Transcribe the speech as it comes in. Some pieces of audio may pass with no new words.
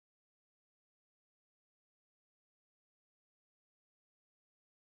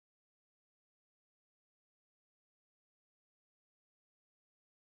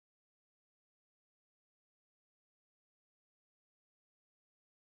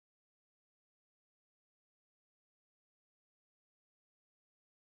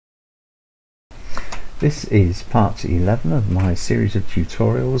This is part 11 of my series of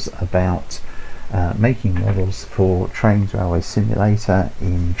tutorials about making models for Trainz Railway Simulator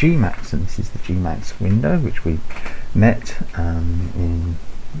in Gmax, and this is the Gmax window which we met in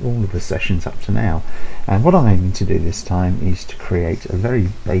all of the sessions up to now. And what I'm aiming to do this time is to create a very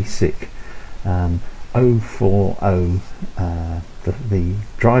basic 040, the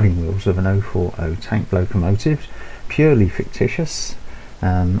driving wheels of an 040 tank locomotive, purely fictitious.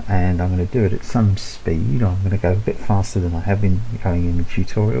 And I'm going to do it at some speed. I'm going to go a bit faster than I have been going in the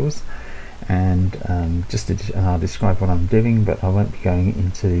tutorials, and I'll describe what I'm doing, but I won't be going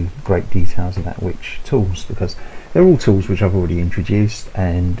into great details about which tools, because they're all tools which I've already introduced,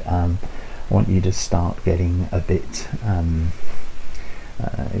 and I want you to start getting a bit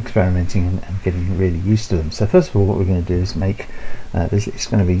experimenting and getting really used to them. So first of all, what we're going to do is make it's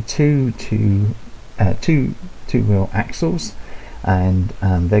going to be two wheel axles, and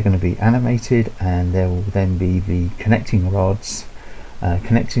they're going to be animated, and there will then be the connecting rods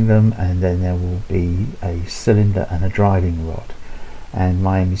connecting them, and then there will be a cylinder and a driving rod. And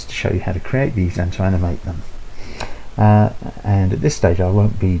my aim is to show you how to create these and to animate them. And at this stage I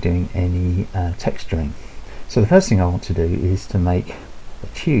won't be doing any texturing. So the first thing I want to do is to make a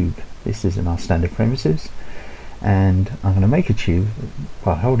tube. This is in our standard primitives, and I'm going to make a tube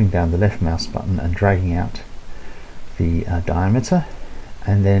by holding down the left mouse button and dragging out the diameter,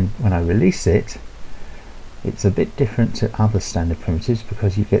 and then when I release it, it's a bit different to other standard primitives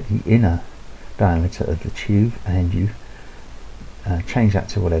because you get the inner diameter of the tube, and you change that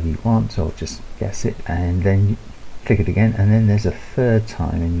to whatever you want, or just guess it, and then you click it again, and then there's a third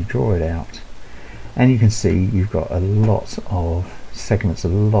time and you draw it out, and you can see you've got a lot of segments, a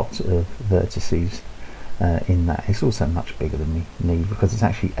lot of vertices in that. It's also much bigger than me because it's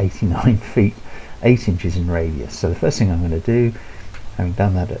actually 89 feet 8 inches in radius. So the first thing I'm going to do, having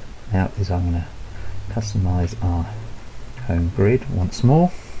done that out, is I'm going to customize our home grid once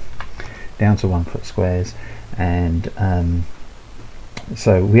more down to 1 foot squares, and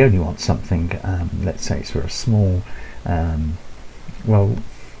so we only want something, let's say it's for a small, well,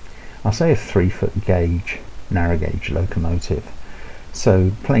 I'll say a 3 foot gauge, narrow gauge locomotive.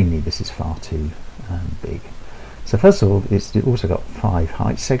 So plainly this is far too big. So first of all, it's also got 5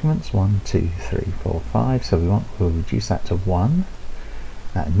 height segments, 1, 2, 3, 4, 5. So we'll reduce that to 1.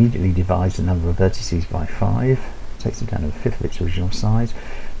 That immediately divides the number of vertices by 5, takes it down to a fifth of its original size.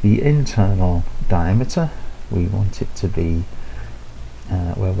 The internal diameter, we want it to be,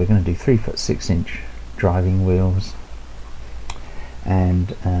 well, we're going to do 3 foot 6 inch driving wheels,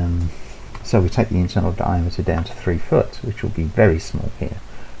 and so we take the internal diameter down to 3 foot, which will be very small here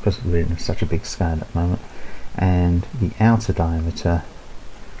because we're in such a big scale at the moment, and the outer diameter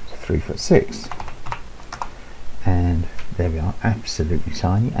to 3 foot 6, and there we are, absolutely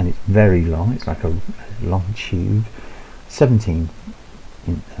tiny, and it's very long. It's like a long tube, 17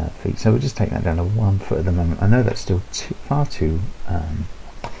 feet. So we'll just take that down to 1 foot at the moment. I know that's still far too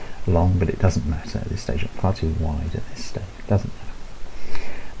long, but it doesn't matter at this stage. Far too wide at this stage. It doesn't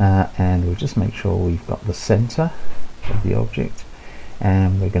matter. And we'll just make sure we've got the center of the object,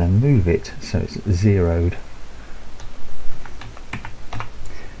 and we're going to move it so it's zeroed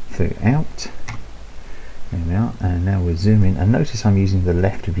throughout. There we are, and now we'll zoom in, and notice I'm using the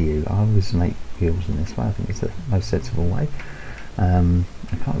left view. I always make wheels in this way. I think it's the most sensible way. I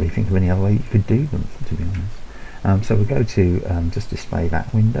can't really think of any other way you could do them, to be honest. So we'll go to just display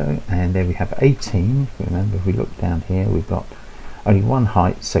that window, and there we have 18. Remember, if we look down here, we've got only 1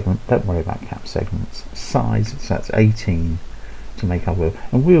 height segment. Don't worry about cap segments. Size, so that's 18 to make our wheel.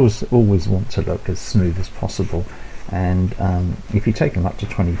 And wheels always want to look as smooth as possible, and if you take them up to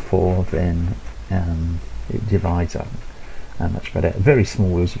 24, then it divides up much better. Very small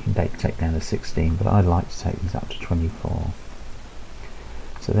wheels you can take down to 16, but I like to take these up to 24.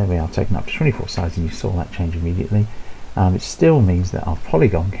 So there we are, taken up to 24 size, and you saw that change immediately. It still means that our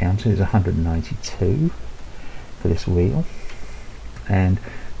polygon counter is 192 for this wheel, and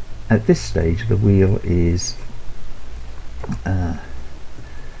at this stage the wheel is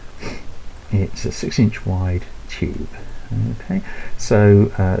it's a 6 inch wide tube. Okay,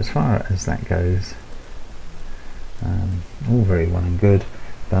 so as far as that goes, all very well and good,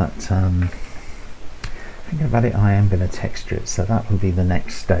 but thinking about it, I am going to texture it, so that will be the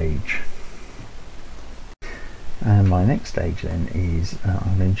next stage. And my next stage then is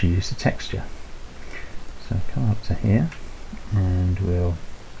I'm going to introduce a texture. So come up to here, and we'll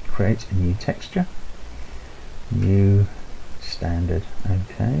create a new texture, new standard,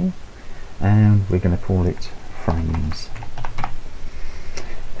 okay, and we're going to call it frames.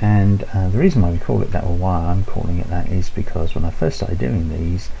 And the reason why we call it that, or why I'm calling it that, is because when I first started doing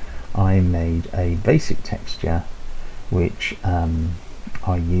these, I made a basic texture which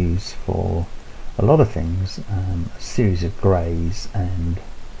I use for a lot of things, a series of greys, and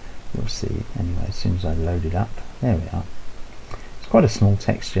you'll see anyway as soon as I load it up. There we are. It's quite a small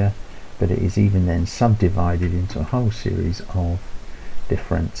texture, but it is even then subdivided into a whole series of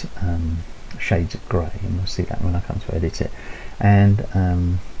different shades of grey, and we'll see that when I come to edit it. And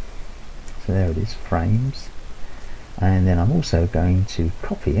so there it is, frames. And then I'm also going to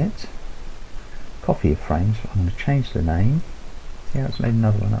copy it, copy of frames. I'm going to change the name. See how it's made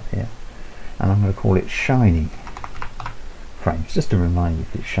another one up here, and I'm going to call it shiny frames, just to remind you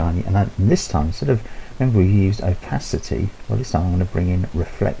that it's shiny. And this time, instead of, remember we used opacity, well this time I'm going to bring in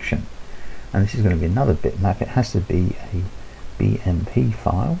reflection, and this is going to be another bitmap. It has to be a BMP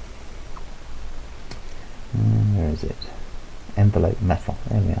file. Where is it? Envelope metal,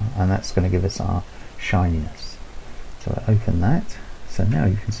 there we are, and that's going to give us our shininess. So I open that, so now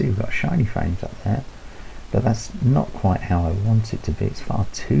you can see we've got shiny frames up there, but that's not quite how I want it to be. It's far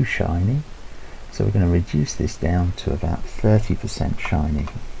too shiny, so we're going to reduce this down to about 30% shiny.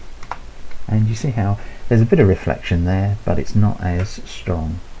 And you see how there's a bit of reflection there, but it's not as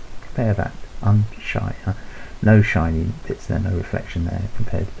strong. Compare that unshiny, no shiny bits there, no reflection there,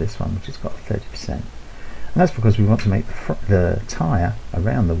 compared to this one which has got 30%. And that's because we want to make the tyre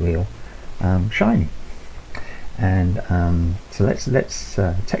around the wheel shiny. And so let's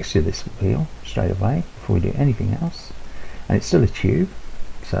texture this wheel straight away before we do anything else. And it's still a tube,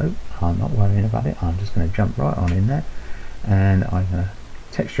 so I'm not worrying about it. I'm just going to jump right on in there, and I'm going to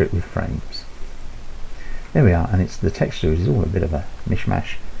texture it with frames. There we are, and it's the texture is all a bit of a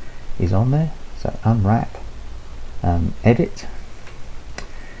mishmash is on there. So unwrap, edit,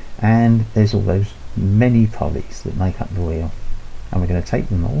 and there's all those many polys that make up the wheel, and we're going to take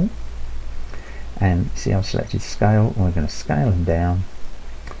them all, and see I've selected scale, and we're going to scale them down,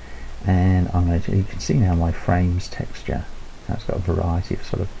 and I'm going to, you can see now my frames texture. Now it's got a variety of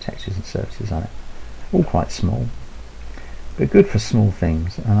sort of textures and surfaces on it, all quite small, but good for small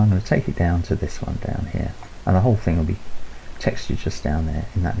things. And I'm going to take it down to this one down here, and the whole thing will be textured just down there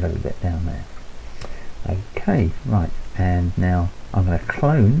in that little bit down there. Okay, right, and now I'm going to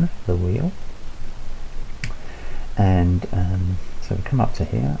clone the wheel, and so we come up to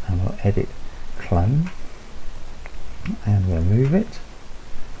here and we'll edit clone, and we'll move it.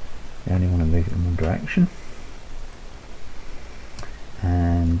 We only want to move it in one direction,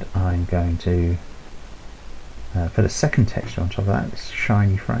 and I'm going to put a second texture on top of that. It's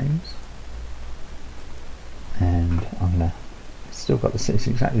shiny frames, and I'm going to still got it's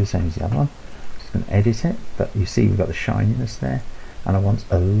exactly the same as the other one. Just going to edit it, but you see we've got the shininess there, and I want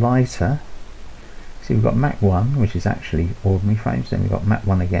a lighter. See, we've got map 1, which is actually ordinary frames, then we've got map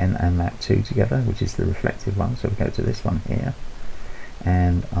 1 again and map 2 together, which is the reflective one. So we go to this one here,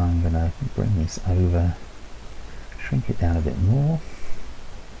 and I'm going to bring this over, shrink it down a bit more,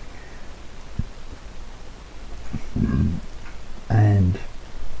 and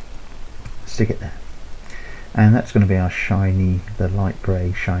stick it there. And that's going to be our shiny, the light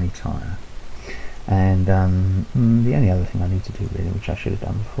grey shiny tyre. And the only other thing I need to do really, which I should have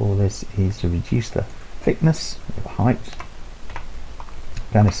done before this, is to reduce the thickness or the height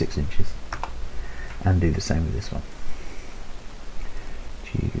down to 6 inches, and do the same with this one.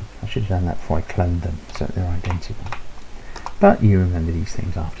 I should have done that before I cloned them so that they're identical, but you remember these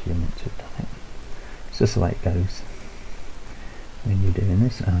things after you're meant to have done it. It's just the way it goes when you're doing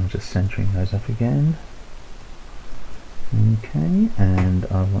this. And I'm just centering those up again. Okay, and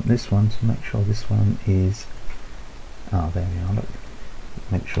I want this one to make sure this one is, there we are, look,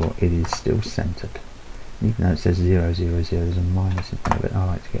 make sure it is still centered. Even though it says 0, 0, 0, there's a minus in front of it. I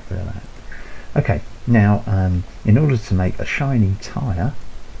like to get rid of that. Okay, now in order to make a shiny tyre,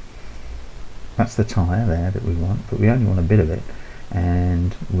 that's the tyre there that we want, but we only want a bit of it,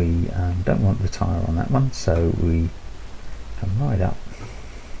 and we don't want the tyre on that one, so we come right up,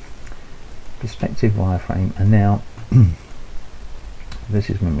 perspective wireframe, and now this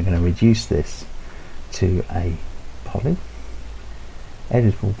is when we're going to reduce this to a poly,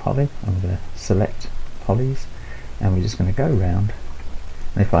 editable poly. I'm going to select polys, and we're just going to go around,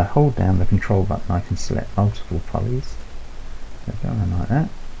 and if I hold down the control button I can select multiple polys. So go around like that,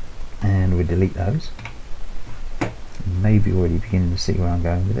 and we delete those. Maybe already beginning to see where I'm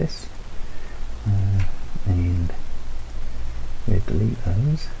going with this, and we delete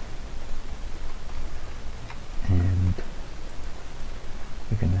those, and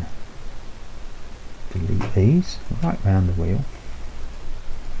we're going to delete these right round the wheel.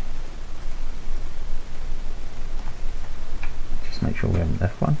 Just make sure we haven't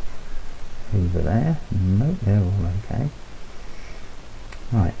left one over there. Nope, they're all okay.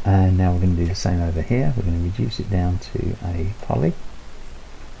 Right, and now we're going to do the same over here. We're going to reduce it down to a poly,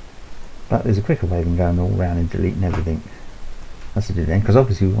 but there's a quicker way than going all around and deleting everything. That's what I did then, because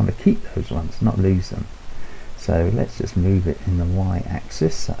obviously we want to keep those ones, not lose them. So let's just move it in the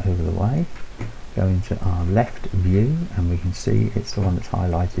y-axis over the way, go into our left view, and we can see it's the one that's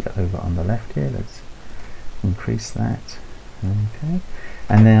highlighted over on the left here. Let's increase that. Okay,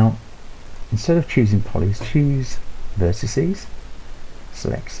 and now instead of choosing polys, choose vertices,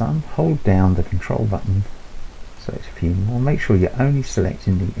 select some, hold down the control button, select a few more, make sure you're only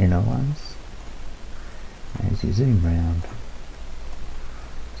selecting the inner ones. As you zoom round,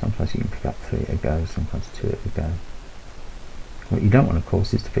 sometimes you can pick up 3 at a go, sometimes 2 at a go. What you don't want, of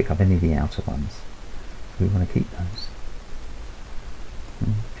course, is to pick up any of the outer ones. We want to keep those.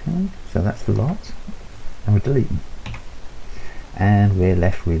 Okay, so that's the lot, and we're deleting. And we're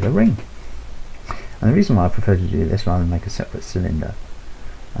left with a ring. And the reason why I prefer to do this rather than make a separate cylinder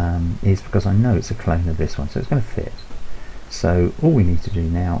is because I know it's a clone of this one, so it's going to fit. So all we need to do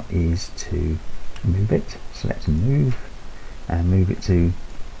now is to move it, select and move it to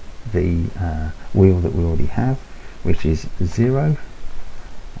the wheel that we already have, which is 0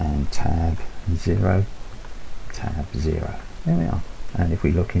 and tab 0, tab 0. There we are. And if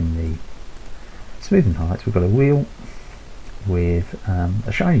we look in the smoothing highlights, we've got a wheel with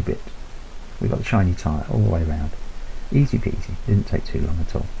a shiny bit. We've got the shiny tyre all the way around. Easy peasy, didn't take too long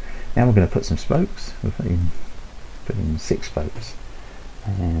at all. Now we're going to put some spokes. We've put in 6 spokes,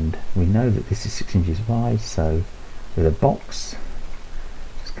 and we know that this is 6 inches wide, so with a box,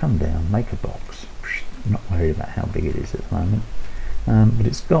 just come down, make a box. I'm not worried about how big it is at the moment, but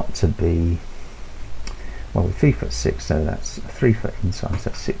it's got to be, well, we're 3'6", so that's 3 foot inside, so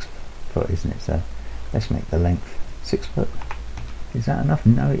that's 6 foot, isn't it? So let's make the length 6 foot. Is that enough?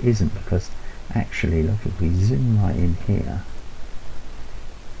 No, it isn't, because actually, look, if we zoom right in here,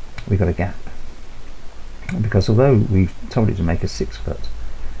 we've got a gap, because although we've told it to make a 6 foot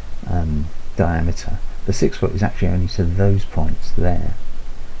diameter, the 6 foot is actually only to those points there.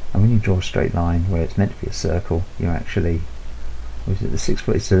 And when you draw a straight line where it's meant to be a circle, you're actually, what is it, the 6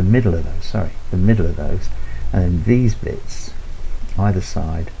 foot is to the middle of those, sorry, the middle of those, and then these bits either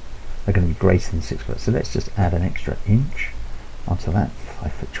side are going to be greater than 6 foot. So let's just add an extra inch onto that.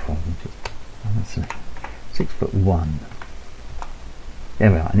 5 foot 12 inches. Oh, that's 6 foot 1.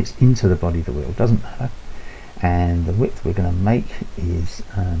 There we are, and it's into the body of the wheel, doesn't matter. And the width we're going to make is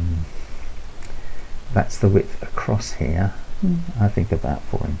that's the width across here, I think about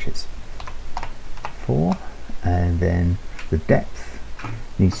 4 inches. 4, and then the depth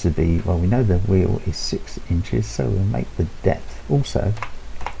needs to be, well, we know the wheel is 6 inches, so we'll make the depth also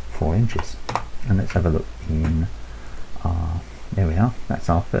 4 inches. And let's have a look in our, there we are, that's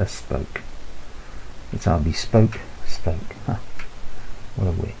our first spoke. It's our bespoke spoke. Huh. What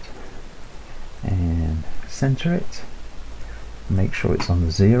a wit. And center it, make sure it's on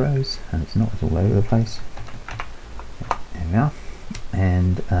the zeros and it's not all over the place. There we are.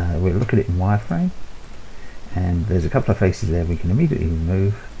 And we'll look at it in wireframe, and there's a couple of faces there we can immediately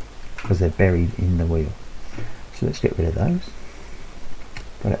remove because they're buried in the wheel. So let's get rid of those.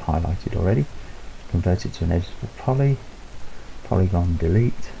 Got it highlighted already. Convert it to an editable poly, polygon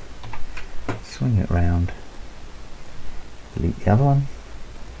delete, swing it round, delete the other one.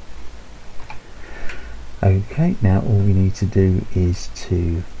 Okay, now all we need to do is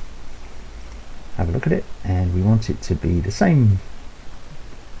to have a look at it, and we want it to be the same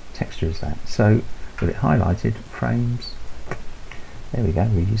texture as that. So with it highlighted, frames, there we go,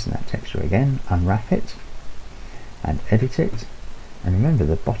 we're using that texture again, unwrap it and edit it, and remember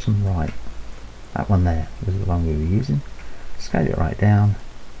the bottom right, that one there was the one we were using. Scale it right down,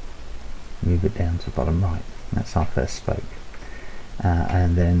 move it down to the bottom right. That's our first spoke.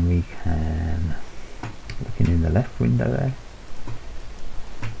 And then we can, looking in the left window there,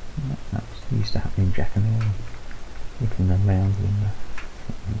 that used to happen in Jack and Earl, looking around window.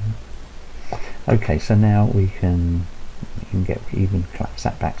 Okay, so now we can even collapse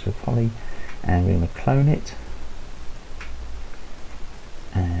that back to a poly, and we're going to clone it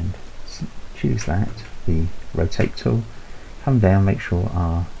and choose that, the rotate tool, come down, make sure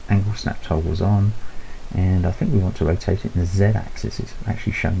our angle snap toggle was on, and I think we want to rotate it in the Z axis. It's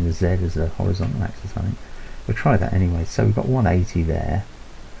actually showing the Z as a horizontal axis, I think. We'll try that anyway. So we've got 180 there,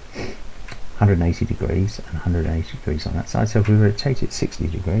 180 degrees and 180 degrees on that side. So if we rotate it 60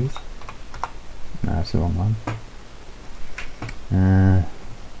 degrees, no, that's the wrong one.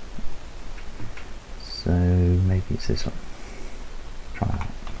 So maybe it's this one. Try that.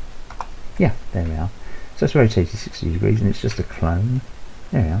 Yeah, there we are. So it's rotated 60 degrees, and it's just a clone.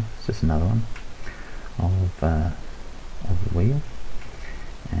 There we are. It's just another one of the wheel.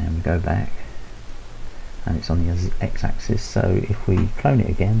 and we go back, and it's on the x-axis. So if we clone it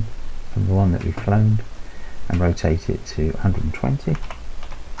again from the one that we've cloned and rotate it to 120,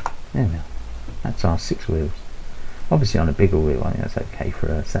 there we are. That's our 6 wheels. Obviously on a bigger wheel, I think that's okay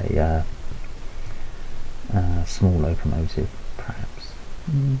for say a small locomotive, perhaps.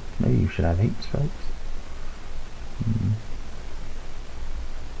 Maybe you should have 8 spokes.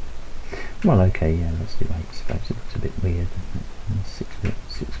 Well, okay, yeah, let's do 8 spokes. It looks a bit weird, doesn't it?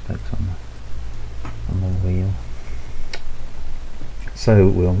 6 spokes on the wheel. So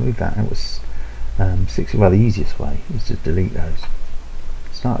we'll move that. That was 60. Well, the easiest way is to delete those.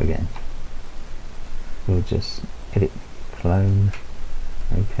 Start again. We'll just edit, clone,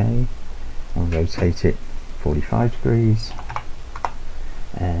 okay, and rotate it 45 degrees,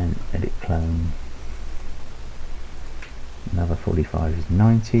 and edit, clone, another 45 is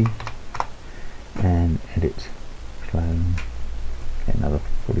 90, and edit, clone, okay, another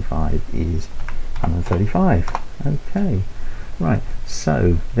 45 is 135. Okay, right,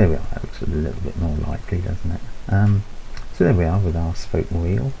 so there we are. That looks a little bit more likely, doesn't it? So there we are with our spoke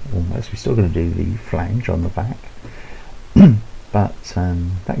wheel, almost. We're still going to do the flange on the back, but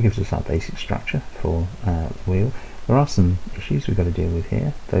that gives us our basic structure for the wheel. There are some issues we've got to deal with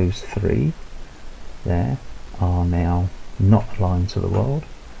here. Those 3 there are now not aligned to the world.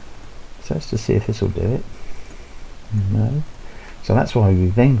 So let's just see if this will do it. No. So that's why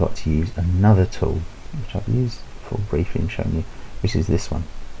we've then got to use another tool, which I've used for briefly and shown you, which is this one,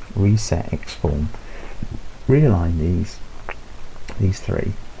 Reset X Form. Realign these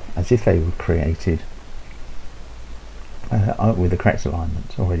 3 as if they were created with the correct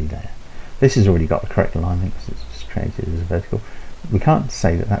alignment already there. This has already got the correct alignment because it's just created as a vertical. We can't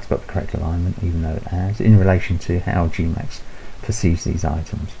say that that's got the correct alignment even though it has, in relation to how Gmax perceives these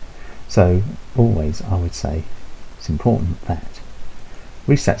items. So always I would say it's important that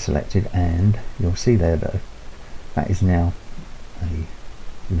reset selected, and you'll see there though that is now a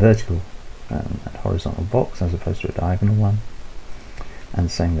vertical and horizontal box as opposed to a diagonal one, and the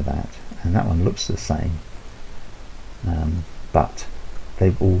same with that, and that one looks the same, but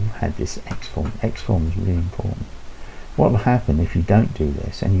they've all had this X form. X form is really important. What will happen if you don't do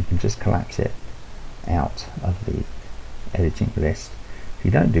this, and you can just collapse it out of the editing list, if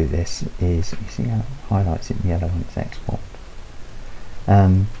you don't do this, is, you see how it highlights it in yellow when it's exported,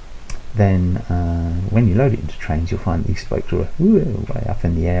 then when you load it into Trainz, you'll find these spokes are way up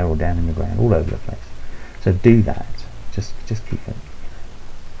in the air or down in the ground, all over the place. So do that. Just keep it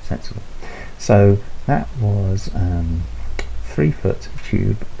sensible. So that was 3 foot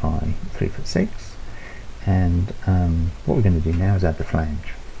tube by 3 foot 6, and what we're going to do now is add the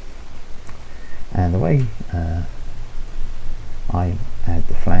flange. And the way I add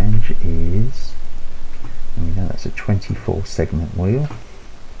the flange is, and we know that's a 24 segment wheel.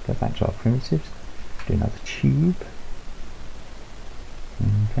 Go back to our primitives, do another tube.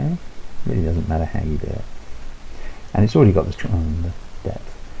 Okay, really doesn't matter how you do it, and it's already got the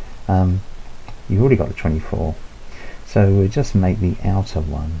depth. You've already got the 24, so we'll just make the outer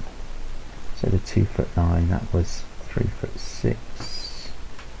one. So the 2 foot 9, that was 3 foot 6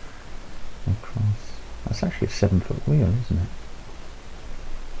 across. That's actually a 7 foot wheel, isn't it?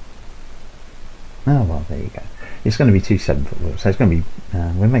 Oh well, there you go. It's going to be 2 7 foot wheels, so it's going to be,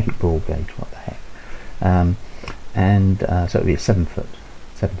 we'll make it broad gauge, what the heck. So it'll be a 7 foot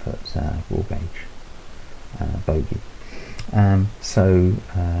broad gauge bogey. So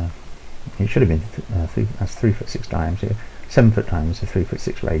it should have been that's 3 foot 6 diameter, 7 foot diameter, 3 foot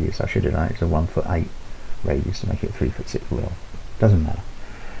 6 radius. I should have done it to 1 foot 8 radius to make it a 3 foot 6 wheel. Doesn't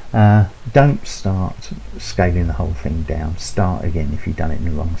matter. Don't start scaling the whole thing down. Start again if you've done it in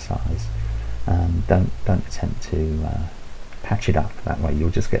the wrong size. Don't attempt to patch it up that way. You'll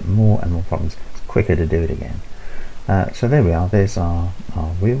just get more and more problems. It's quicker to do it again. So there we are. There's our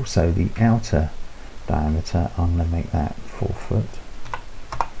wheel. So the outer diameter, I'm going to make that 4 foot,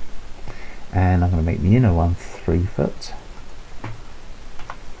 and I'm going to make the inner one 3 foot,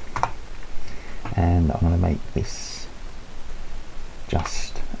 and I'm going to make this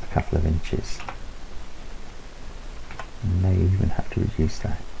just a couple of inches. May even have to reduce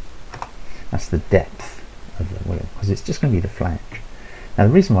that. That's the depth of the wheel, because it's just going to be the flange. Now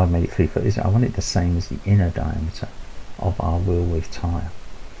the reason why I've made it 3 foot is I want it the same as the inner diameter of our wheel width tyre.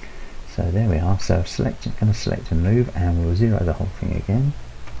 So there we are. So going to select and move, and we'll zero the whole thing again.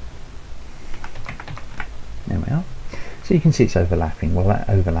 There we are. So you can see it's overlapping. Well, that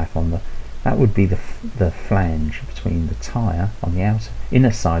overlap on that would be the flange between the tyre on the outer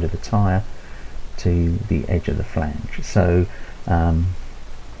inner side of the tyre to the edge of the flange. So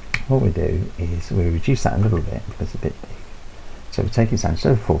what we do is we reduce that a little bit because it's a bit big, So we take it down,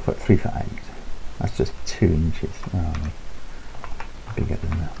 instead of 4 foot, 3 foot 8. That's just 2 inches. Where are we? Bigger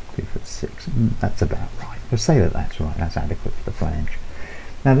than that. 3 foot 6. That's about right. We'll say that that's right. That's adequate for the flange.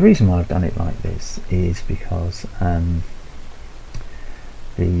 Now the reason why I've done it like this is because why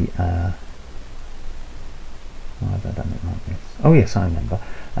have I done it like this? Oh yes, I remember.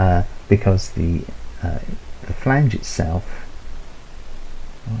 Because the flange itself.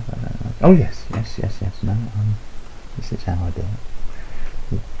 Oh yes. No, this is how I do it.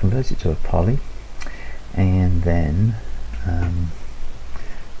 We'll convert it to a poly, and then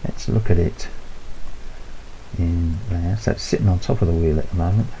let's look at it in there. So it's sitting on top of the wheel at the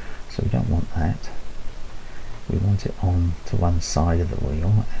moment, so we don't want that. We want it on to one side of the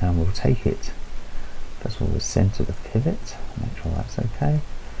wheel, and we'll take it. First of all, we'll center the pivot, make sure that's okay,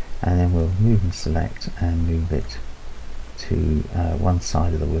 and then we'll move and select and move it to one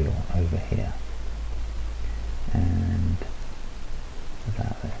side of the wheel over here. And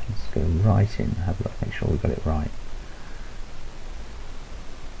about there. Let's go right in, have a look, make sure we got it right.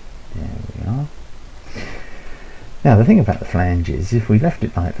 There we are. Now the thing about the flange is, if we left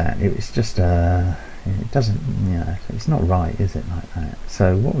it like that, it's just it doesn't, you know, it's not right, is it, like that?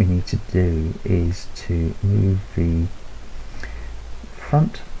 So what we need to do is to move the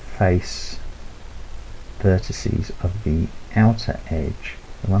front face vertices of the outer edge,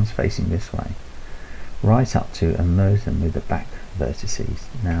 the ones facing this way, right up to and merge them with the back vertices.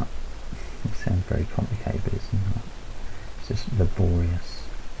 Now it sounds very complicated, but it's not. It's just laborious.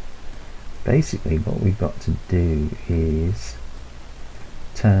 Basically what we've got to do is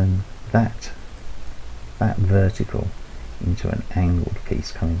turn that vertical into an angled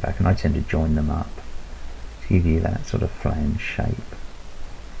piece coming back, and I tend to join them up to give you that sort of flange shape,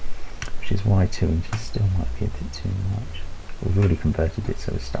 which is why 2 inches still might be a bit too much. We've already converted it,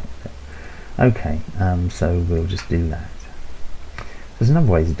 so we're stuck with it. Okay, so we'll just do that. There's a number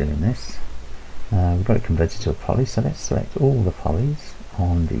of ways of doing this. We've got it converted to a poly, so let's select all the polys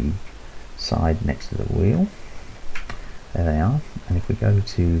on the side next to the wheel. There they are. And if we go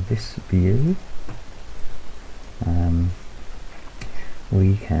to this view,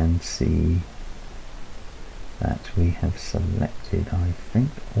 we can see that we have selected, I think,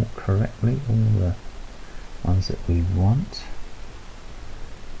 all correctly, all the ones that we want,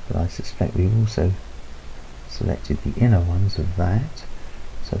 but I suspect we've also selected the inner ones of that.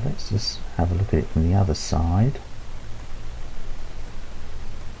 So let's just have a look at it from the other side.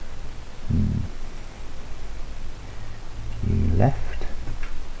 View left.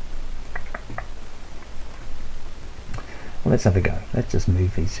 Well, let's have a go. Let's just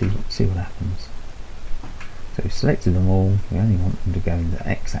move these, see what happens. So we've selected them all. We only want them to go in the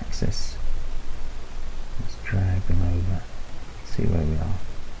x-axis. Let's drag them over. See where we are.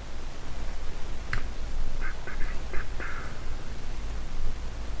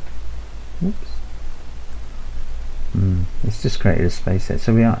 Oops. It's just created a space there.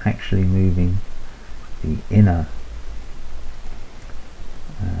 So we are actually moving the inner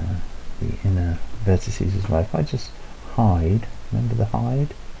vertices as well. If I just hide, remember the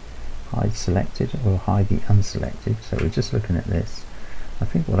hide selected, or hide the unselected, so we're just looking at this. I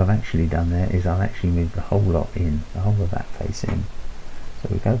think what I've actually done there is I've actually moved the whole lot in, the whole of that face in. So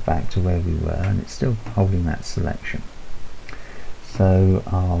we go back to where we were, and it's still holding that selection. So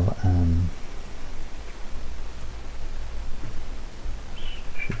I'll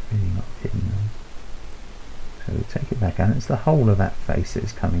should really not have hidden them. So we'll take it back, and it's the whole of that face that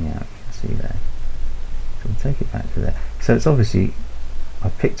is coming out. You can see there. So we'll take it back to there. So it's obviously,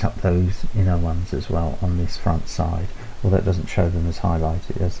 I've picked up those inner ones as well on this front side, although it doesn't show them as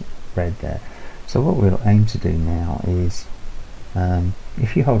highlighted as red there. So what we'll aim to do now is,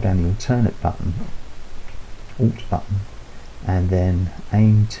 if you hold down the alternate button, Alt button, and then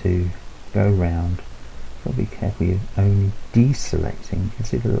aim to go round, got to be careful, you're only deselecting, you can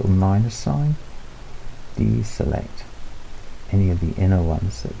see the little minus sign, deselect any of the inner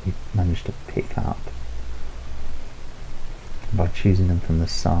ones that we managed to pick up by choosing them from the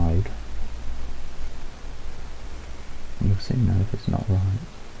side. You'll soon know if it's not right,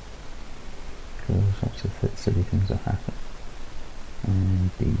 because all sorts of silly things will happen.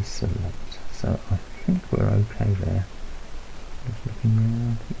 And deselect. So I think we're okay there. Just looking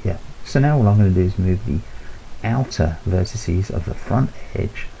around. Yeah. So now all I'm going to do is move the outer vertices of the front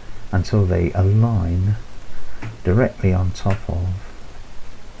edge until they align directly on top of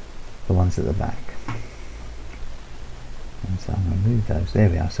the ones at the back. And so I'm going to move those. There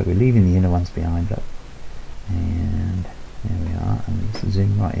we are. So we're leaving the inner ones behind up. And there we are. And let's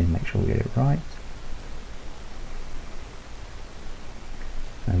zoom right in, make sure we get it right.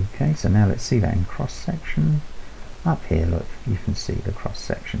 Okay, so now let's see that in cross section. up here, look, you can see the cross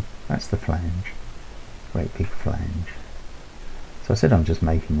section. That's the flange, great big flange. So I said I'm just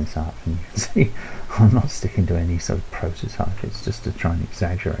making this up, and you can see I'm not sticking to any sort of prototype. It's just to try and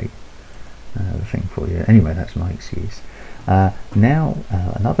exaggerate the thing for you. Anyway, that's my excuse. Now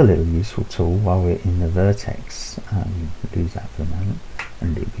another little useful tool while we're in the vertex, lose that for the moment,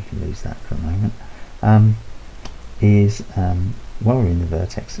 indeed we can lose that for a moment, is while we're in the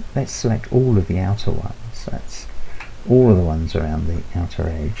vertex, let's select all of the outer ones. That's all of the ones around the outer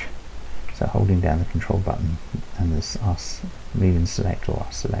edge. So holding down the control button and this leaving select or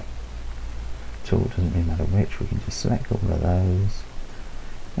our select tool, doesn't really matter which, we can just select all of those.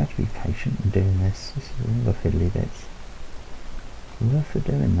 You have to be patient in doing this. This is all the fiddly bits. Worth it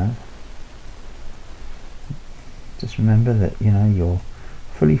doing though. Just remember that, you know, your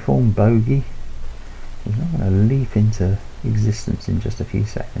fully formed bogey is not going to leap into existence in just a few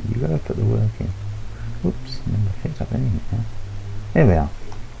seconds. You've got to put the work in. Whoops, never picked up anything now. There we are.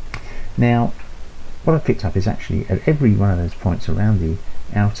 Now, what I've picked up is actually at every one of those points around the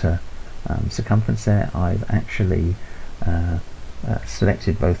outer circumference there, I've actually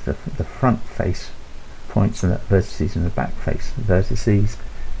selected both the front face points and the vertices and the back face vertices,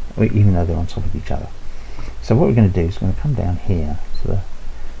 even though they're on top of each other. So what we're going to do is we're going to come down here to the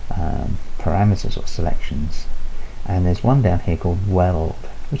parameters or selections, and there's one down here called weld,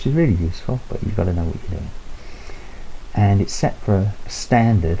 which is really useful, but you've got to know what you're doing. And it's set for a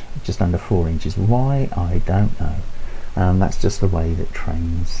standard just under 4 inches. Why, I don't know. That's just the way that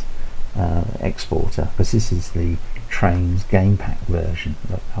Trainz exporter, because this is the Trainz game pack version.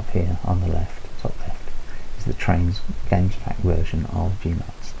 Look up here on the left, top left, is the Trainz games pack version of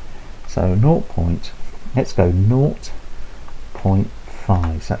Gmax. So let's go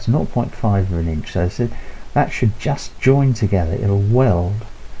 0.5. So that's 0.5 of an inch. So that should just join together. It'll weld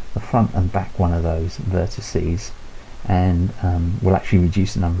the front and back one of those vertices, and will actually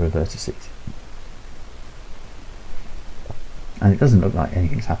reduce the number of vertices. And it doesn't look like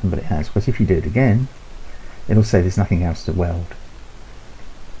anything's happened, but it has, because if you do it again, it'll say there's nothing else to weld.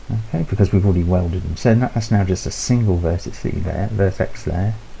 Okay, because we've already welded them. So that's now just a single vertex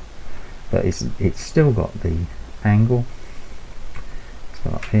there, but it's still got the angle. Let's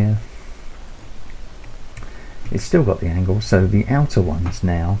go up here. It's still got the angle, so the outer ones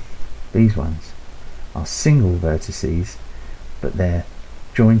now, these ones, are single vertices, but they're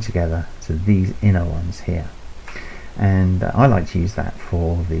joined together to these inner ones here. And I like to use that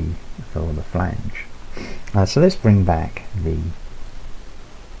for the flange. So let's bring back the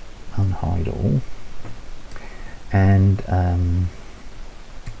unhide all, and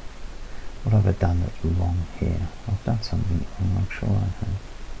what have I done that's wrong here? I've done something wrong, I'm sure I have.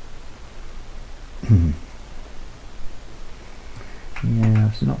 Yeah,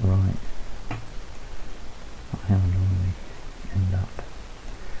 it's not right. How do we end up?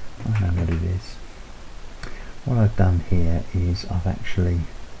 I know what it is. What I've done here is I've actually,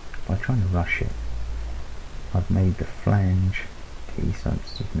 by trying to rush it, I've made the flange piece, so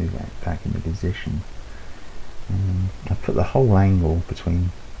let's just move that back into position. I've put the whole angle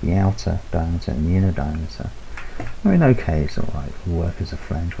between the outer diameter and the inner diameter. I mean, okay, it's alright, it'll work as a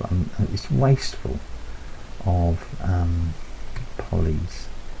flange, but it's wasteful of polys.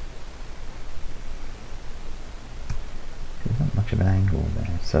 There's not much of an angle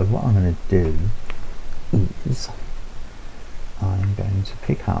there. So what I'm going to do is I'm going to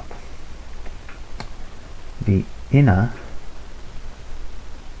pick up the inner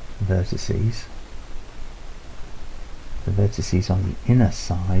vertices, the vertices on the inner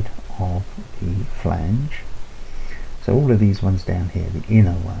side of the flange. So all of these ones down here, the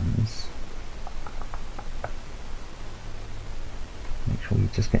inner ones, make sure you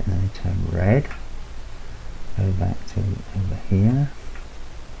just get them to turn red. Go back to over here.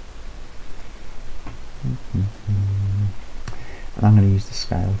 And I'm going to use the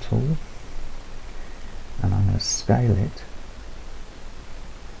scale tool, and I'm going to scale it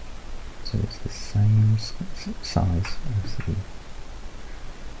so it's the same size as the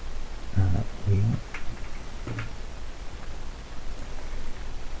wheel,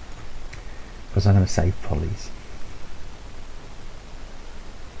 because I'm going to save polys.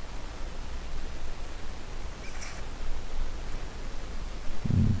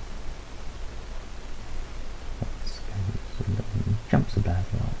 Jumps about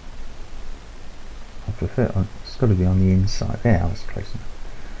a lot. I prefer, it's got to be on the inside. There, I was close enough.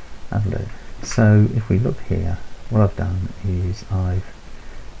 Have a look. So if we look here, what I've done is I've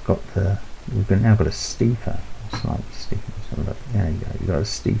got we've now got a steeper, slightly steeper. So look, there you go. You've got a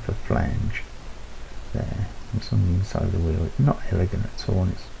steeper flange there. It's on the inside of the wheel. It's not elegant at all.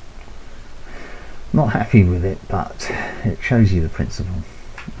 And it's Not happy with it, but it shows you the principle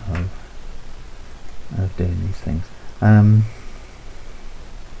of doing these things. And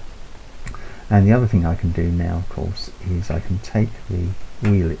the other thing I can do now, of course, is I can take the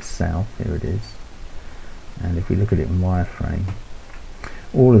wheel itself, here it is, and if we look at it in wireframe,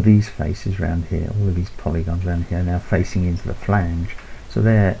 all of these faces around here, all of these polygons around here are now facing into the flange, so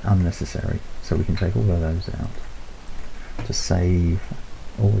they're unnecessary. So we can take all of those out to save,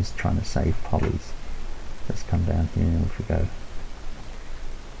 always trying to save polys. Let's come down here, and if we go,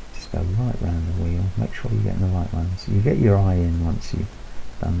 just go right round the wheel, make sure you're getting the right ones. You get your eye in once you've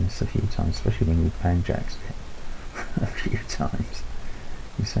done this a few times, especially when you've banjaxed it a few times.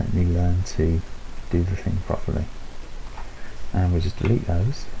 You certainly learn to do the thing properly. And we'll just delete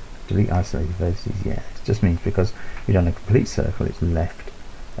those. Delete isolated vertices, yeah, it just means because we've done a complete circle, it's left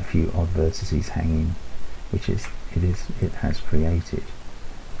a few odd vertices hanging, which it has created.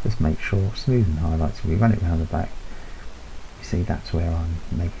 Just make sure, smooth and highlight, so we run it around the back. You see, that's where I'm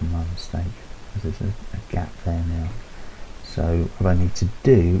making my mistake, because there's a gap there now. So what I need to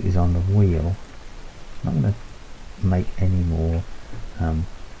do is on the wheel, I'm not going to make any more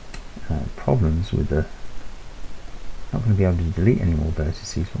problems with the, not going to be able to delete any more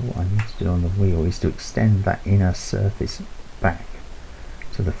vertices, but what I need to do on the wheel is to extend that inner surface back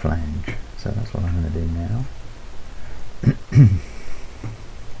to the flange. So that's what I'm going to do now.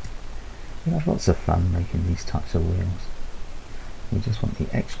 We have lots of fun making these types of wheels. We just want the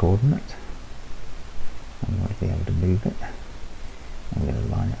x coordinate, and we want to be able to move it, and we're going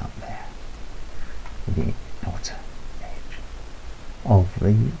to line it up there with the outer edge of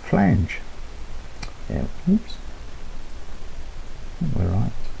the flange. Yeah, oops. We're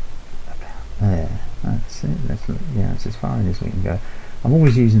right about there. That's it. That's as far in as we can go. I'm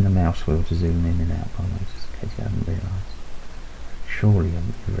always using the mouse wheel to zoom in and out, by the way, just in case you haven't realised. Surely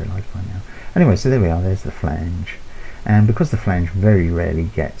you've realised by now. Anyway, so there we are, there's the flange. And because the flange very rarely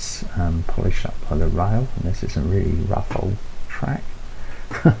gets polished up by the rail, unless it's a really rough old track,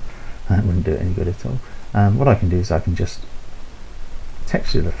 that wouldn't do it any good at all. What I can do is I can just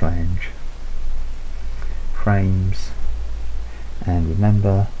texture the flange, frames, and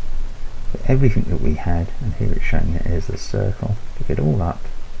remember everything that we had, and here it's showing it as the circle, pick it all up,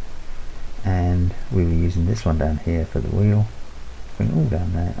 and we were using this one down here for the wheel, bring it all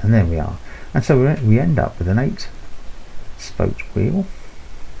down there, and there we are. And so we end up with an 8-spoked wheel.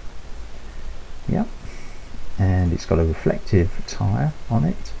 Yep, and it's got a reflective tyre on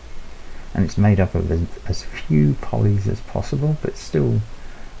it, and it's made up of as few polys as possible, but still,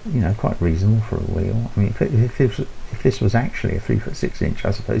 you know, quite reasonable for a wheel. I mean, if this was actually a 3'6"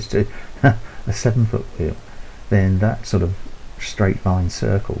 as opposed to a 7-foot wheel, then that sort of straight line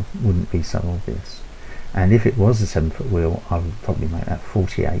circle wouldn't be so obvious. And if it was a 7-foot wheel, I would probably make that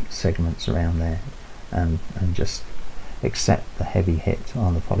 48 segments around there, and just accept the heavy hit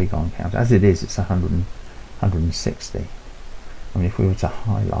on the polygon count. As it is, it's 160. I mean, if we were to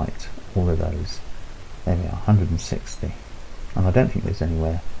highlight all of those, there we are, 160. And I don't think there's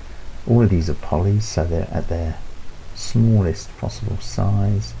anywhere. All of these are polys, so they're at their smallest possible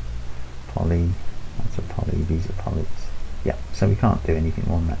size. Poly, that's a poly, these are polys. Yeah, so we can't do anything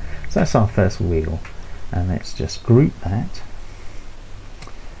more than that. So that's our first wheel, and let's just group that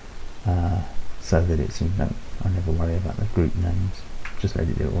so that it's, you know, I never worry about the group names, just let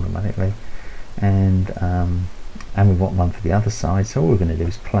it do it automatically. And we want one for the other side, so all we're going to do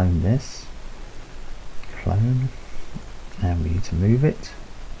is clone this, clone, and we need to move it.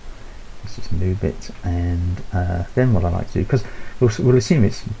 Let's just move it, and then what I like to do, because we'll assume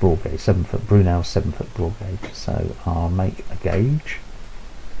it's broad gauge, 7-foot, Brunel's 7-foot broad gauge, so I'll make a gauge,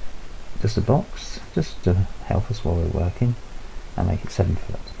 just a box, just to help us while we're working, and make it 7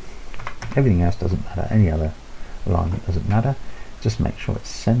 foot. Everything else doesn't matter, any other alignment doesn't matter, just make sure it's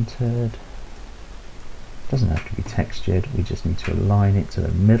centered. Doesn't have to be textured, we just need to align it to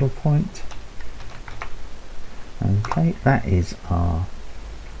the middle point. Okay, that is our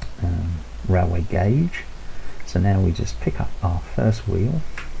railway gauge. So now we just pick up our first wheel,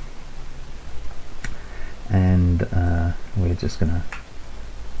 and we're just going to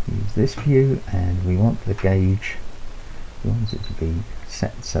use this view, and we want the gauge, we want it to be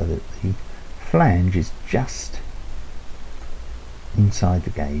set so that the flange is just inside the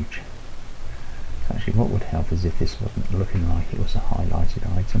gauge. So actually what would help is if this wasn't looking like it was a highlighted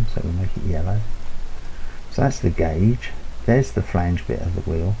item, so we'll make it yellow. So that's the gauge, there's the flange bit of the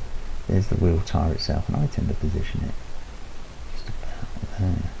wheel, there's the wheel tyre itself, and I tend to position it just about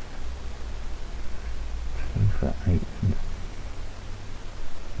there. 3'8".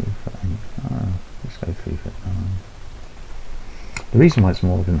 3'8". Oh, let's go 3'9". The reason why it's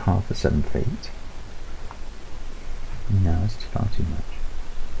more than half of 7 feet No, it's far too much.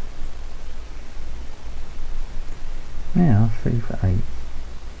 Now 3 for 8. I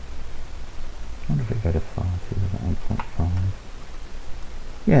wonder if we go to 5, 8.5.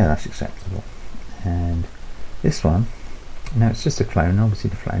 Yeah, that's acceptable. And this one, now it's just a clone, obviously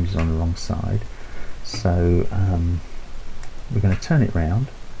the flange is on the wrong side, so we're going to turn it round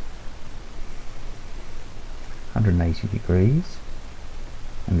 180 degrees,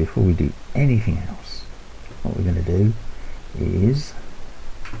 and before we do anything else, what we're going to do is,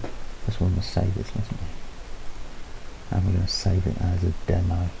 first we must save this, mustn't we? And we're going to save it as a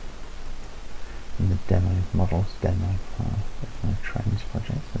demo in the demo models demo file. That's my Trainz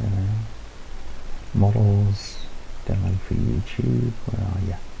project. So there we are. Models demo for YouTube. Where are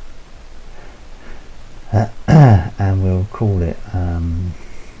you? And we'll call it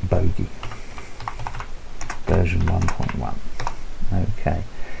Bogey version 1.1. Okay,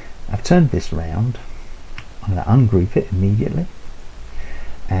 I've turned this round. I'm going to ungroup it immediately,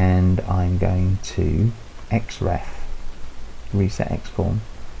 and I'm going to xref, reset xform,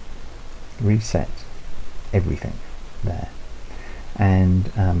 reset everything there.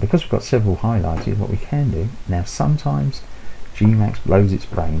 And because we've got several highlighted, what we can do now, sometimes Gmax blows its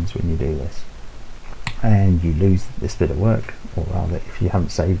brains when you do this and you lose this bit of work, or rather if you haven't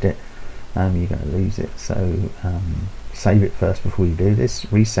saved it, you're going to lose it. So save it first before you do this.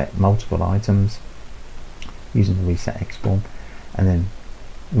 Reset multiple items using the reset xform, and then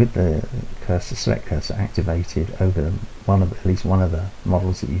with the cursor, select cursor activated over at least one of the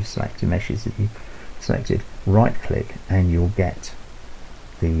models that you selected, meshes that you selected, right click and you'll get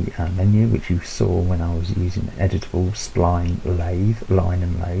the menu which you saw when I was using editable spline lathe, line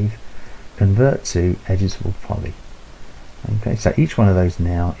and lathe, convert to editable poly. Okay, so each one of those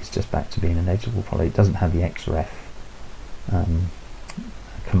now is just back to being an editable poly. It doesn't have the xref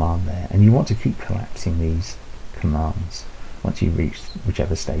command there, and you want to keep collapsing these commands once you reach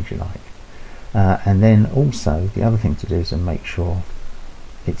whichever stage you like. And then also the other thing to do is to make sure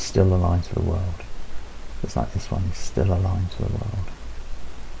it's still aligned to the world. Just like this one is still aligned to the world.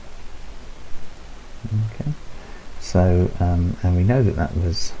 Okay, so and we know that that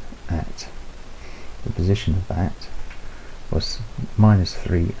was at the position of that was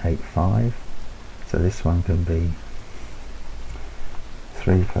 -385, so this one can be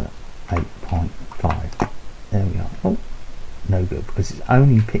 3 for 8.5. There we are. Oh, no good, because it's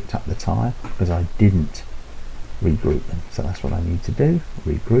only picked up the tire because I didn't regroup them. So that's what I need to do,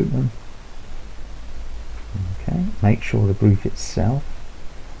 regroup them. Okay, make sure the group itself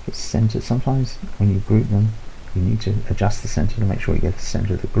is centered. Sometimes when you group them you need to adjust the center to make sure you get the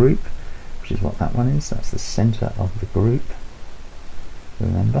center of the group, which is what that one is. That's the center of the group,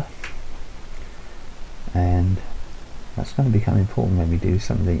 remember, and that's going to become important when we do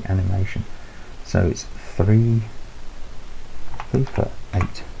some of the animation. So it's 3 for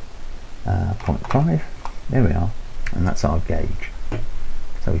 8.5. There we are, and that's our gauge.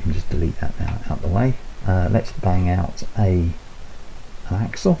 So we can just delete that now out the way. Let's bang out an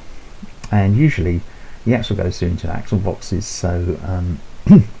axle, and usually the axle goes through into axle boxes, so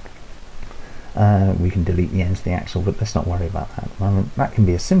we can delete the ends of the axle, but let's not worry about that at the moment. That can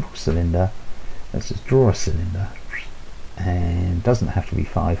be a simple cylinder. Let's just draw a cylinder, and it doesn't have to be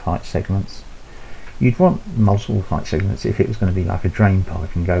 5 height segments. You'd want multiple height segments if it was going to be like a drain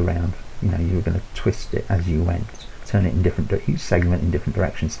pipe and go round, you know, you were going to twist it as you went, turn it in each segment in different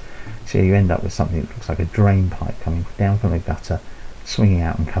directions, so you end up with something that looks like a drain pipe coming down from a gutter, swinging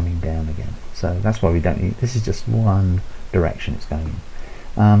out and coming down again. So that's why we don't need, this is just one direction it's going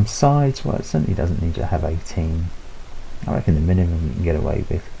in. Sides, well, it certainly doesn't need to have 18. I reckon the minimum you can get away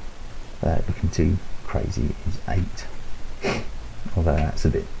with looking too crazy is 8, although that's a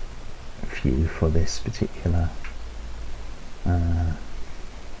bit few for this particular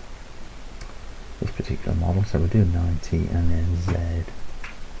model. So we'll do 90 and then Z,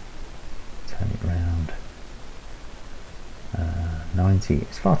 turn it round. 90,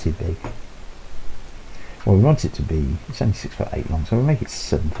 it's far too big. Well, we want it to be, it's only 6 foot 8 long, so we'll make it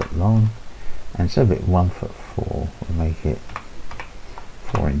 7 foot long, and instead of it 1 foot 4, we'll make it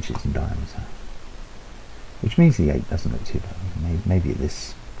 4 inches in diameter, which means the 8 doesn't look too bad. Maybe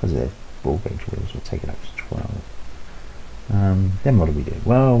this, because they're ball gauge wheels, will take it up to 12. Then what do we do?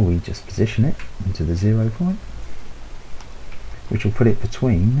 Well, we just position it into the 0 point, which will put it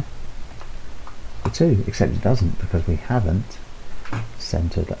between the two, except it doesn't, because we haven't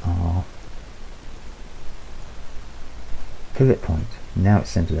centered our pivot point. Now it's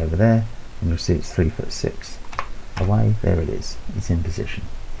centered over there, and you'll see it's 3 foot 6 away. There it is, it's in position.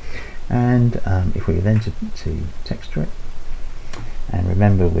 And if we then to texture it, and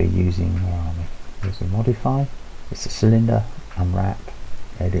remember we're using, where are we? There's a modify, It's a cylinder, unwrap,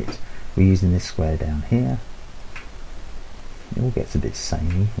 edit. We're using this square down here. It all gets a bit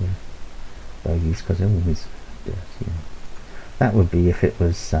samey with bogies because they're always dirty. That would be if it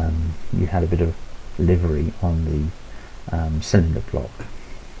was you had a bit of livery on the cylinder block.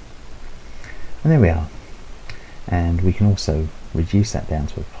 And there we are. And we can also reduce that down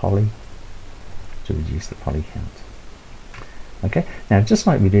to a poly to reduce the poly count. Okay, now just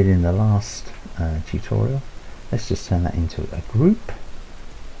like we did in the last tutorial, let's just turn that into a group.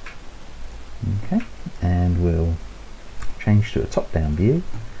 Okay, and we'll change to a top-down view.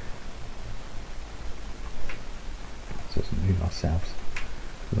 So let's move ourselves.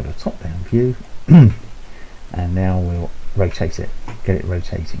 We've got a top-down view, and now we'll rotate it, get it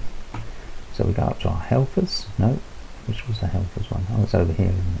rotating. So we go up to our helpers. No, which was the helpers one? Oh, it's over here,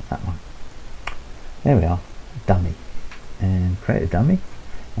 isn't it? That one. There we are, dummy. And create a dummy,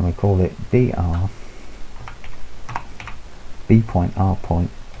 and we call it BR, B point, R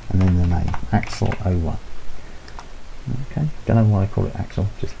point, and then the name, Axle 01. Okay, don't know why I call it Axle,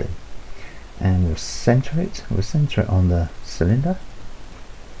 just B. And we'll center it on the cylinder,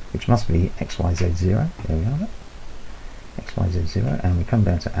 which must be XYZ0, there we are, XYZ0, and we come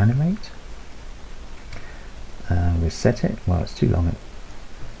down to animate, we'll set it, well it's too long at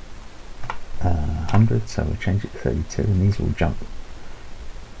 100, so we'll change it to 32, and these will jump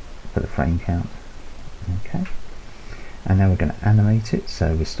for the frame count. Okay, and now we're going to animate it,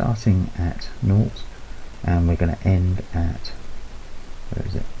 so we're starting at 0 and we're going to end at, where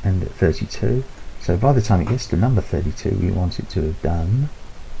is it, end at 32. So by the time it gets to number 32 we want it to have done,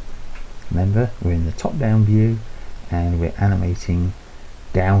 remember we're in the top down view and we're animating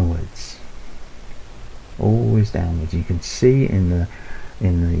downwards, always downwards. You can see in the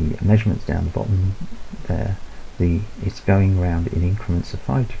measurements down the bottom there, it's going around in increments of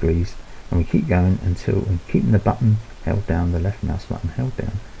 5 degrees, and we keep going until we're keeping the button held down, the left mouse button held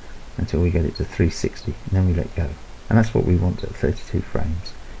down, until we get it to 360, and then we let go. And that's what we want at 32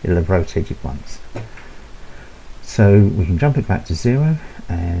 frames. It'll have rotated once. So we can jump it back to 0,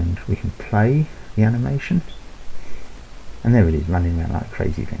 and we can play the animation, and there it is, running around like a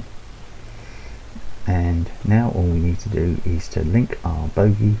crazy thing. And now all we need to do is to link our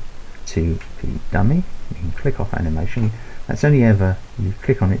bogey to the dummy. We can click off animation. That's only ever you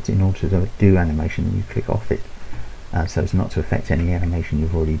click on it in order to do animation, and you click off it so as not to affect any animation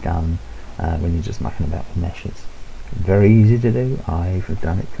you've already done when you're just mucking about with meshes. Very easy to do, I've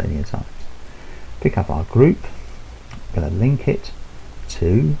done it plenty of times. Pick up our group, going to link it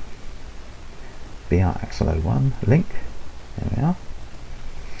to BR Axle 01, link, there we are.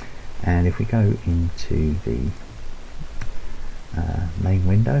 And if we go into the main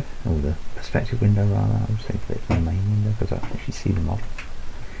window, or the perspective window rather, I would say it's the main window because I can actually see the model,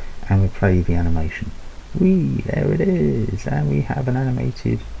 and we play the animation. There it is, and we have an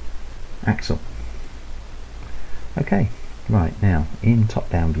animated axle. Okay, right, now in top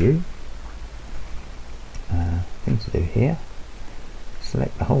down view, thing to do here,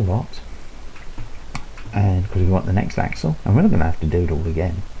 select the whole lot, and because we want the next axle, and we're not going to have to do it all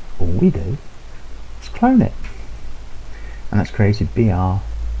again. All we do is clone it, and that's created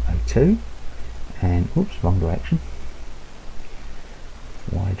BR02, and oops, wrong direction,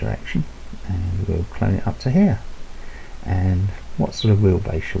 Y direction, and we'll clone it up to here. And what sort of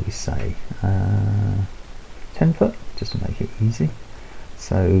wheelbase shall we say? 10 foot, just to make it easy.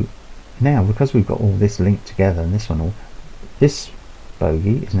 So now, because we've got all this linked together, and this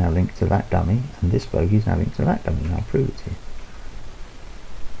bogey is now linked to that dummy, and this bogey is now linked to that dummy, and I'll prove it to you.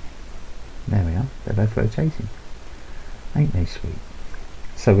 There we are, they're both rotating. Ain't they sweet?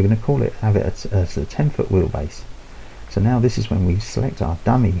 So we're going to have it as a 10 foot wheelbase. So now this is when we select our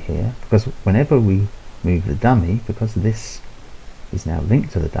dummy here, because whenever we move the dummy, because this is now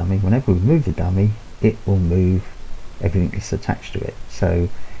linked to the dummy, whenever we move the dummy, it will move everything that's attached to it. So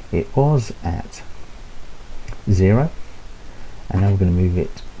it was at 0, and now we're going to move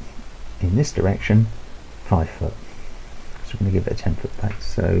it in this direction 5 foot. So we're going to give it a 10 foot base.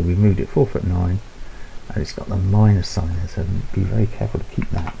 So we moved it 4'9", and it's got the minus sign there, so be very careful to keep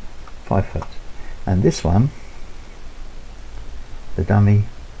that 5 foot. And this one, the dummy,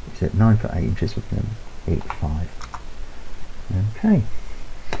 is at 9 foot 8 inches, we're going to move 5. Okay,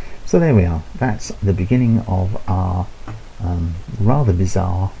 so there we are. That's the beginning of our rather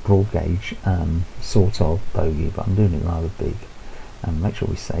bizarre broad gauge sort of bogey, but I'm doing it rather big. Make sure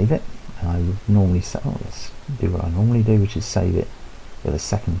we save it. I would normally say, let's do what I normally do, which is save it with a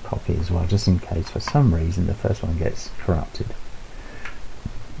second copy as well, just in case for some reason the first one gets corrupted.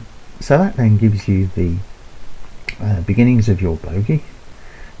 So that then gives you the beginnings of your bogey,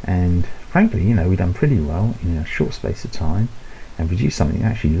 and frankly, you know, we've done pretty well in a short space of time and produced something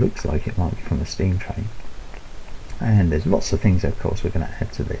that actually looks like it might be from a steam train. And there's lots of things, of course, we're going to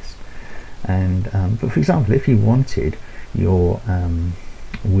add to this. And but for example, if you wanted your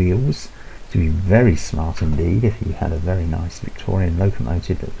wheels to be very smart indeed, if you had a very nice Victorian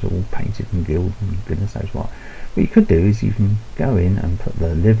locomotive that was all painted and gilded and goodness knows what you could do is you can go in and put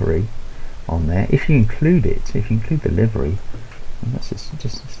the livery on there. If you include it, if you include the livery, let's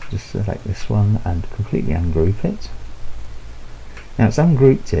just select this one and completely ungroup it. Now it's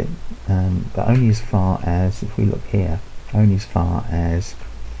ungrouped it, but only as far as, if we look here, only as far as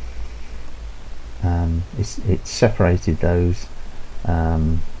it's separated those,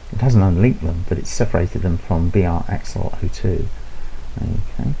 it hasn't unlinked them, but it's separated them from BR axle 02.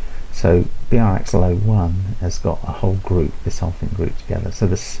 Okay, so BR axle 01 has got a whole group, this whole thing grouped together. So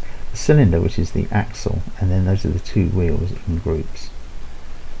the cylinder, which is the axle, and then those are the two wheels in groups.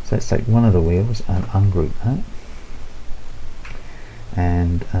 So let's take one of the wheels and ungroup that.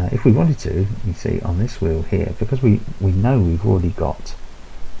 And if we wanted to, you see on this wheel here, because we know we've already got,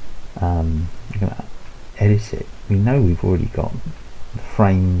 we're going to edit it, we know we've already got the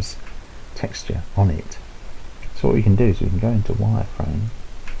frames texture on it. So what we can do is we can go into wireframe,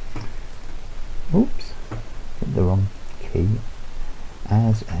 oops, hit the wrong key,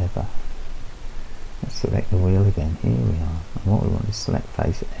 as ever. Let's select the wheel again, here we are, and what we want is select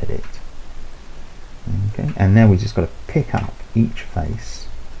face, edit. Okay, and now we just got to pick up each face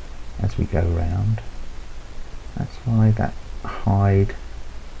as we go around. That's why that hide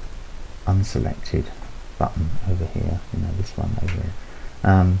unselected button over here, you know, this one over here,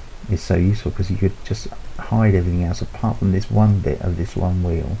 is so useful, because you could just hide everything else apart from this one bit of this one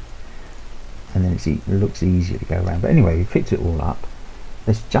wheel, and then it looks easier to go around. But anyway, we picked it all up.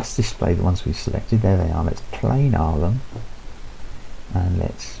 Let's just display the ones we've selected. There they are. Let's planar them, and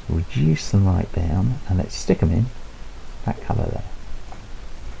let's reduce them right down, and let's stick them in that colour there,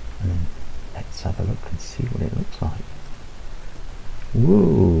 and then let's have a look and see what it looks like.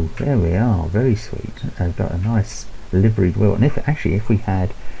 Whoa, there we are, very sweet. I've got a nice liveried wheel, and if we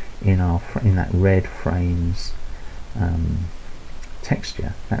had in that red frames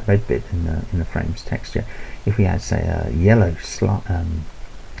texture, that red bit in the frames texture, if we had, say, a yellow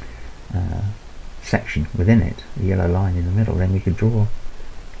section within it, a yellow line in the middle, then we could draw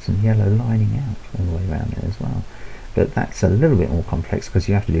some yellow lining out all the way around it as well. But that's a little bit more complex, because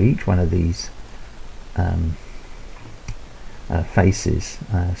you have to do each one of these faces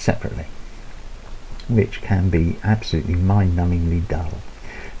separately, which can be absolutely mind-numbingly dull.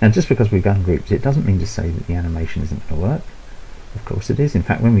 Now, just because we've ungrouped it doesn't mean to say that the animation isn't going to work. Of course it is. In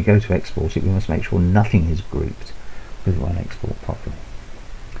fact, when we go to export it, we must make sure nothing is grouped, because it won't export properly.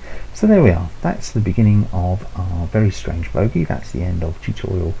 So there we are. That's the beginning of our very strange bogey. That's the end of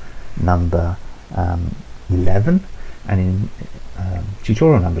tutorial number 11, and in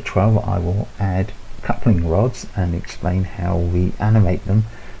tutorial number 12 I will add coupling rods and explain how we animate them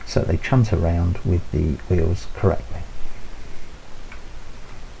so they chunt around with the wheels correctly.